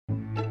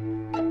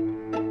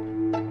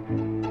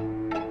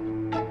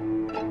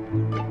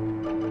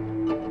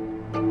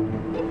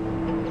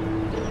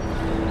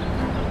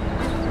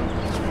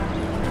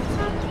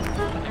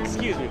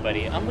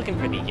I'm looking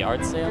for the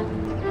yard sale.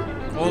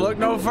 Well, look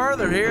no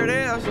further. Here it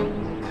is.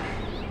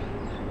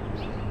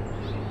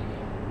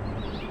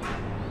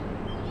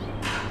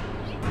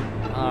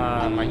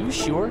 Are you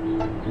sure?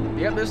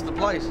 Yep, this is the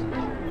place.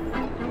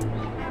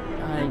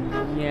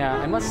 Yeah,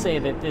 I must say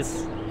that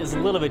this is a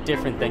little bit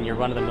different than your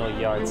run-of-the-mill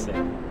yard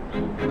sale.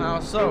 How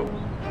so?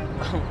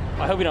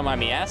 I hope you don't mind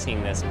me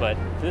asking this, but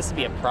for this to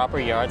be a proper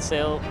yard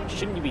sale,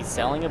 shouldn't you be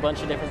selling a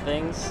bunch of different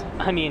things?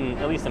 I mean,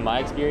 at least in my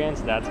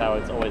experience, that's how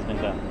it's always been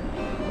done.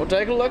 Well,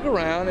 take a look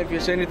around. If you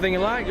see anything you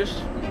like,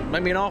 just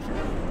make me an offer.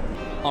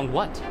 On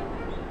what?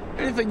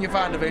 Anything you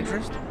find of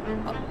interest.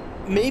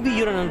 Maybe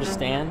you don't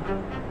understand.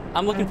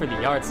 I'm looking for the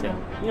yard sale.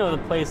 You know,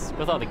 the place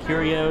with all the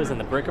curios and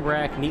the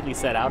bric-a-brac neatly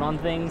set out on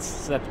things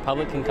so that the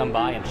public can come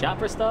by and shop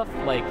for stuff?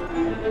 Like,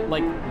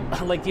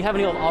 do you have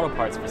any old auto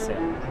parts for sale?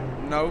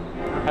 No.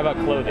 How about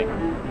clothing?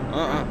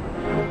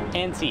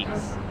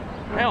 Antiques?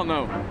 Hell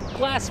no.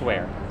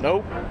 Glassware?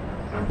 Nope.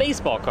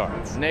 Baseball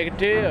cards?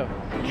 Negative.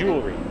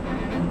 Jewelry?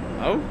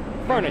 Oh?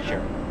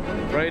 Furniture?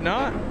 Afraid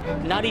not.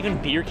 Not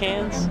even beer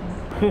cans?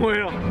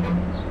 Well,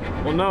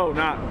 no,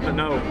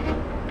 no.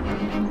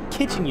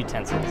 Kitchen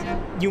utensils.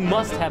 You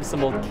must have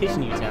some old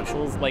kitchen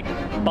utensils like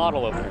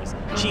bottle openers,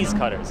 cheese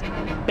cutters,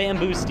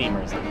 bamboo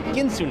steamers,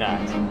 ginsu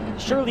knives.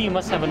 Surely you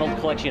must have an old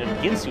collection of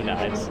ginsu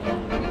knives.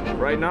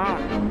 Right not.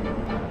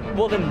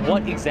 Well, then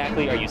what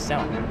exactly are you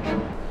selling?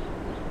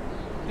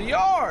 The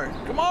yard.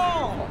 Come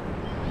on.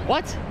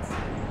 What?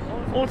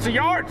 Well, it's a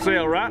yard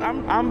sale, right?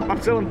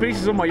 I'm selling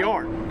pieces of my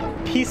yard.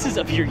 Pieces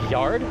of your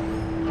yard?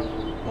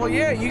 Well,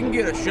 yeah, you can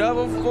get a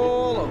shovel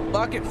full, a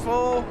bucket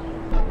full.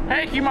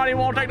 Heck, you might even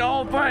want to take the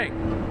whole thing.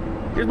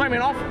 Just make me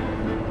an offer.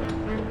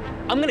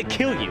 I'm gonna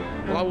kill you.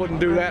 Well, I wouldn't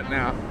do that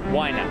now.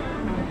 Why not?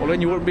 Well,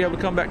 then you wouldn't be able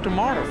to come back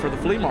tomorrow for the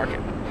flea market.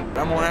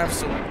 I'm gonna have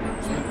some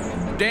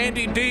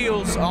dandy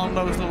deals on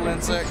those little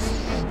insects.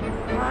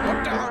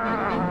 What the?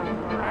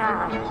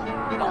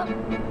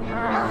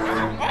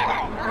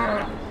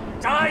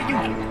 Die, you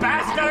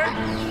bastard!